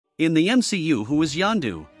In the MCU, who is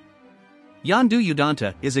Yondu? Yondu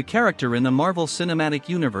Udonta is a character in the Marvel Cinematic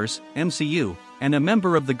Universe, MCU, and a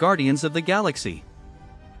member of the Guardians of the Galaxy.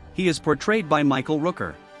 He is portrayed by Michael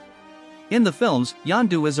Rooker. In the films,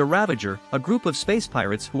 Yondu is a Ravager, a group of space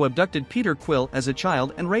pirates who abducted Peter Quill as a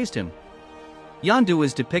child and raised him. Yondu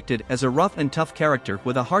is depicted as a rough and tough character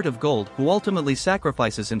with a heart of gold who ultimately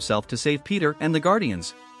sacrifices himself to save Peter and the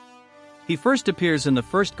Guardians. He first appears in the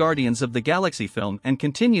first Guardians of the Galaxy film and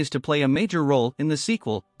continues to play a major role in the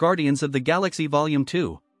sequel, Guardians of the Galaxy Volume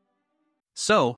 2. So,